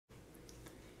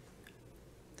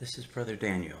This is Brother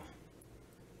Daniel.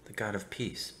 The God of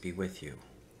peace be with you.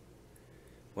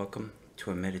 Welcome to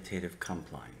a Meditative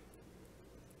Compline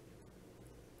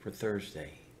for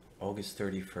Thursday, August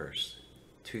 31st,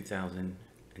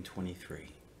 2023.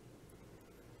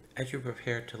 As you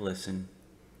prepare to listen,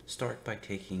 start by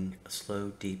taking a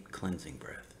slow, deep cleansing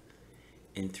breath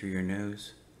in through your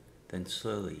nose, then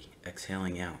slowly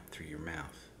exhaling out through your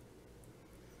mouth.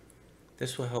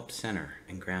 This will help center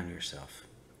and ground yourself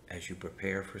as you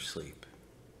prepare for sleep.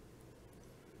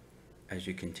 As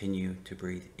you continue to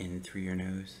breathe in through your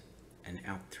nose and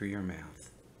out through your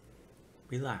mouth,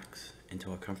 relax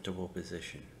into a comfortable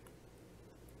position.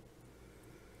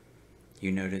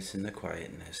 You notice in the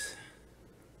quietness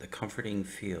the comforting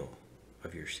feel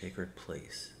of your sacred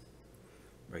place,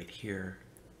 right here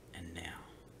and now.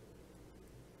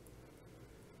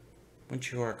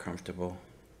 Once you are comfortable,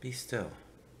 be still,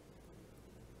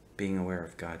 being aware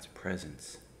of God's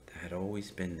presence that had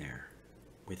always been there,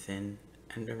 within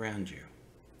and around you.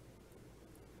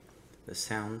 The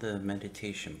sound of the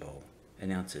meditation bowl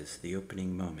announces the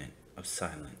opening moment of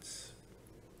silence.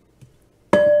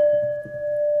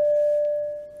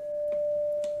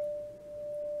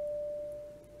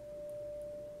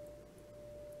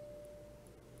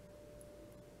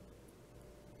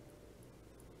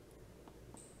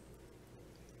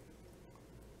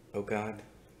 O God,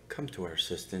 come to our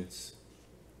assistance.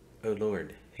 O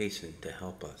Lord, hasten to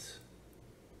help us.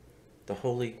 The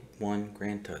Holy One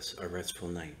grant us a restful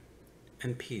night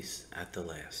and peace at the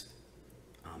last.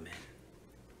 Amen.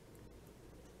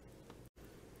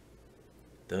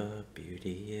 The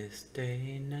beauteous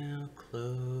day now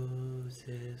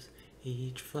closes,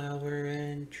 each flower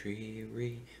and tree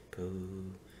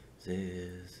reposes.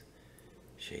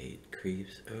 Shade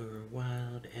creeps o'er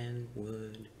wild and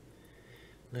wood.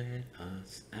 Let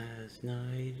us, as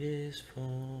night is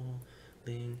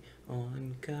falling,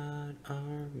 on God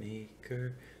our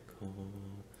Maker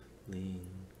calling,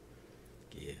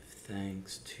 give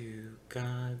thanks to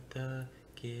God the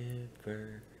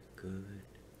Giver good.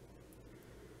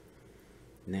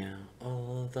 Now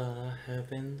all the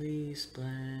heavenly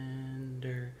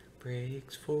splendor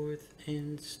breaks forth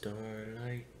in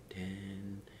starlight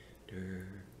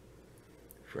tender,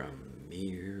 from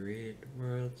myriad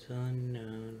worlds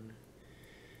unknown,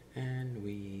 and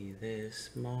we this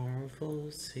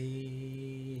marvel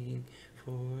seeing,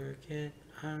 forget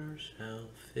our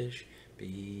selfish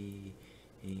being,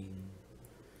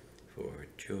 for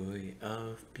joy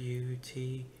of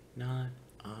beauty not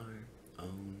our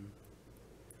own.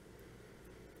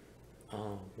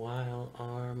 All while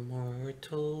our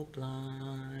mortal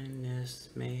blindness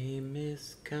may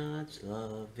miss God's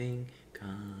loving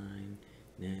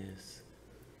kindness,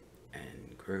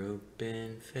 and grope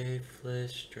in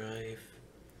faithless strife.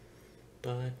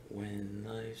 But when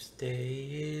life's day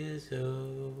is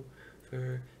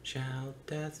over, shall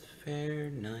death's fair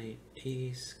night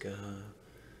discover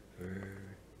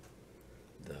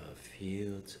the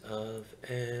fields of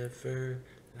everlasting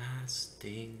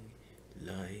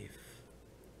life.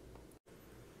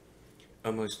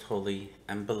 O most holy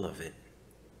and beloved,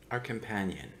 our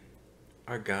companion,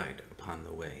 our guide upon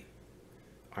the way,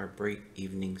 our bright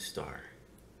evening star,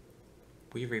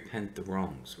 we repent the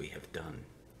wrongs we have done.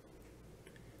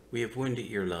 We have wounded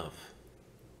your love.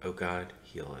 O God,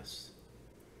 heal us.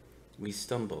 We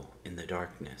stumble in the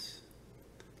darkness.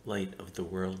 Light of the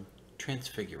world,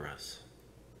 transfigure us.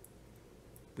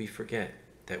 We forget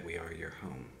that we are your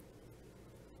home.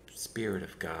 Spirit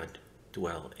of God,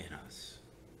 dwell in us.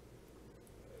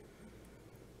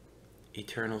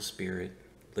 Eternal Spirit,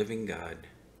 living God,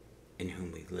 in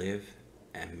whom we live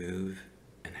and move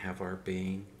and have our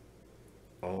being,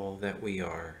 all that we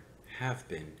are, have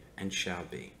been, and shall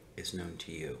be is known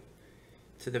to you,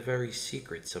 to the very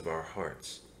secrets of our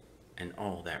hearts and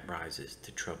all that rises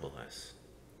to trouble us.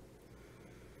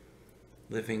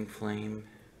 Living flame,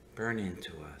 burn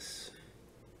into us.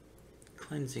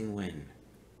 Cleansing wind,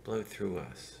 blow through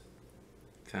us.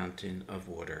 Fountain of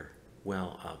water,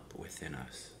 well up within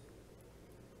us,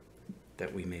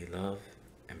 that we may love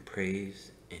and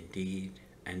praise in deed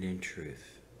and in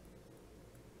truth.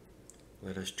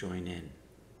 Let us join in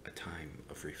a time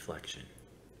of reflection.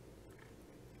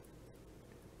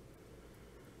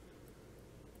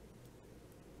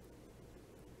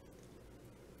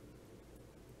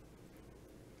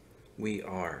 We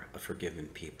are a forgiven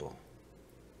people.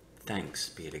 Thanks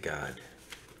be to God.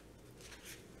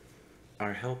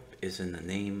 Our help is in the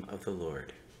name of the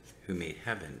Lord, who made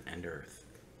heaven and earth.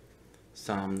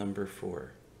 Psalm number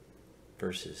 4,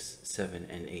 verses 7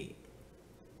 and 8.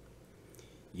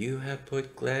 You have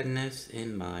put gladness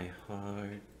in my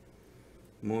heart,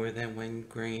 more than when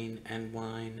grain and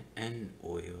wine and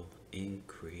oil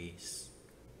increase.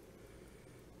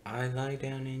 I lie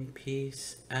down in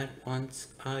peace, at once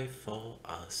I fall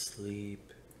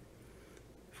asleep.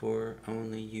 For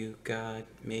only you, God,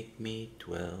 make me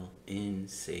dwell in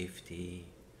safety.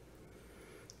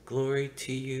 Glory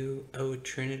to you, O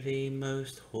Trinity,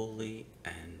 most holy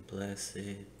and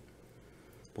blessed,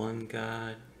 one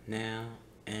God, now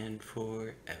and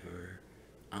forever.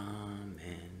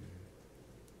 Amen.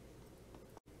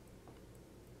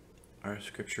 Our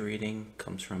scripture reading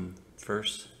comes from 1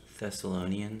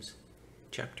 Thessalonians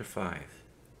chapter 5,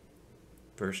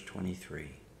 verse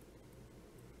 23.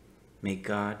 May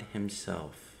God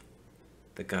himself,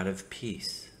 the God of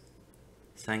peace,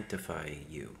 sanctify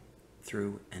you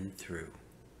through and through.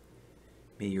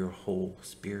 May your whole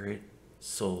spirit,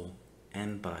 soul,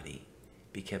 and body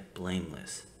be kept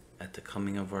blameless at the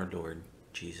coming of our Lord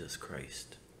Jesus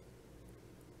Christ.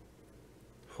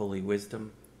 Holy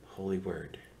wisdom, holy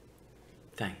word.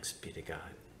 Thanks be to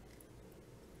God.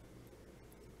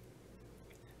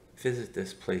 Visit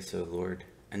this place, O Lord,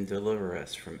 and deliver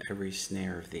us from every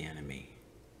snare of the enemy.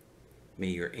 May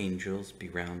your angels be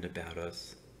round about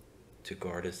us to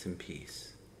guard us in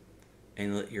peace,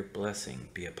 and let your blessing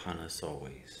be upon us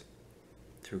always.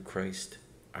 Through Christ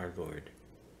our Lord.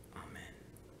 Amen.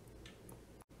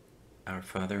 Our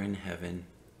Father in heaven,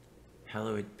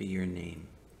 hallowed be your name.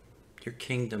 Your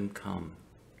kingdom come,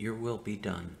 your will be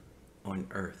done, on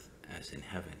earth as in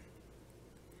heaven.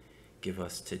 Give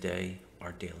us today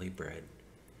our daily bread.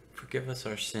 Forgive us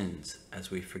our sins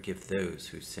as we forgive those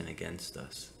who sin against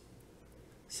us.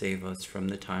 Save us from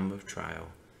the time of trial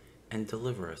and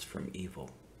deliver us from evil.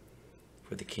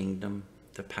 For the kingdom,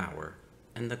 the power,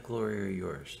 and the glory are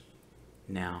yours,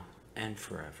 now and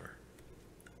forever.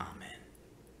 Amen.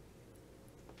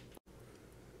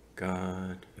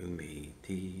 God, who made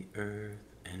the earth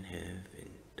and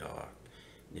heaven,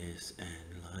 darkness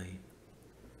and light,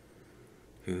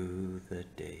 who the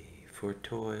day for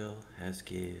toil has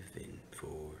given,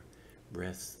 for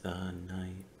rest the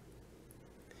night.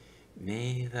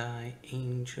 May thy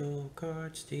angel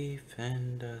guards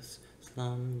defend us,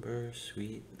 slumber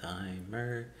sweet thy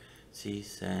mercy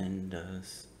send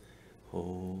us,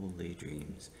 holy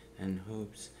dreams and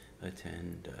hopes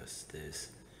attend us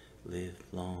this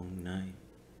livelong night.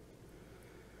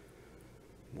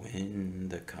 When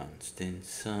the constant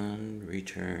sun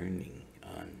returning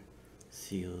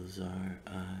unseals our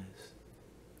eyes,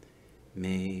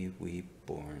 may we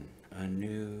born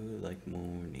anew like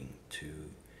morning to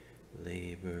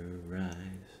labor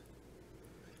rise.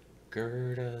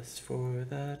 Gird us for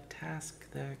the task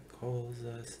that calls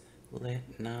us,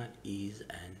 let not ease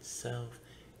and self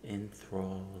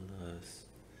enthrall us.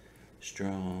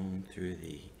 Strong through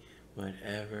thee,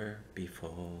 whatever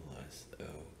befall us, O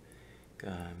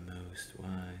God most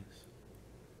wise.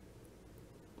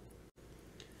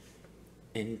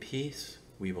 In peace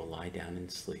we will lie down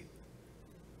and sleep.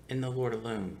 In the Lord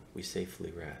alone we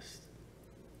safely rest.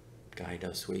 Guide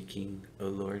us waking, O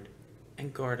Lord,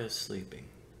 and guard us sleeping,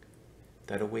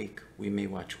 that awake we may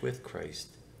watch with Christ,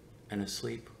 and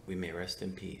asleep we may rest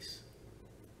in peace.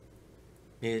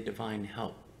 May the divine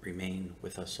help remain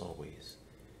with us always,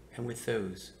 and with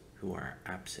those who are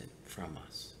absent from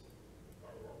us.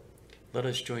 Let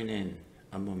us join in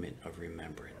a moment of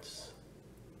remembrance.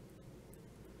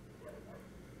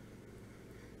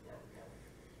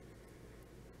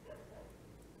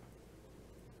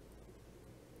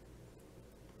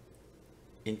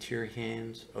 Into your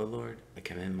hands, O Lord, I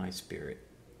commend my spirit,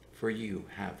 for you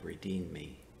have redeemed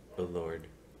me, O Lord,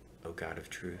 O God of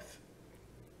truth.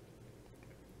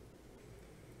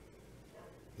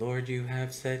 Lord, you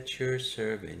have set your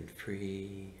servant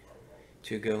free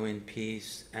to go in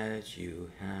peace as you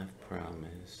have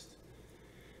promised.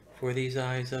 For these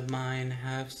eyes of mine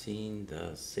have seen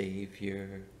the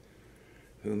Savior,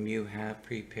 whom you have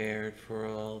prepared for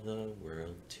all the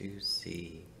world to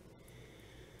see,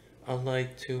 a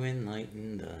light to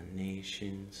enlighten the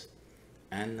nations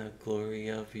and the glory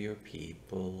of your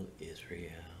people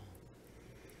Israel.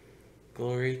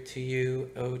 Glory to you,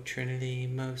 O Trinity,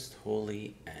 most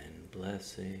holy and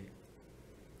blessed,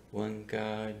 one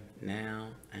God, now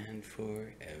and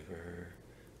forever.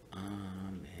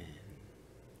 Amen.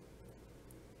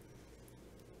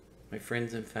 My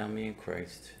friends and family in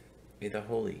Christ, may the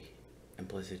Holy and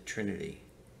Blessed Trinity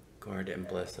guard and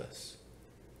bless us.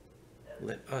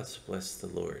 Let us bless the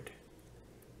Lord.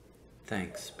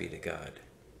 Thanks be to God.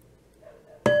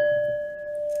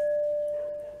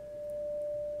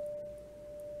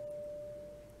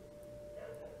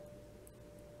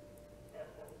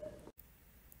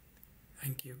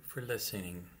 Thank you for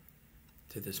listening.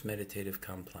 to this meditative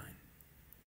Compline.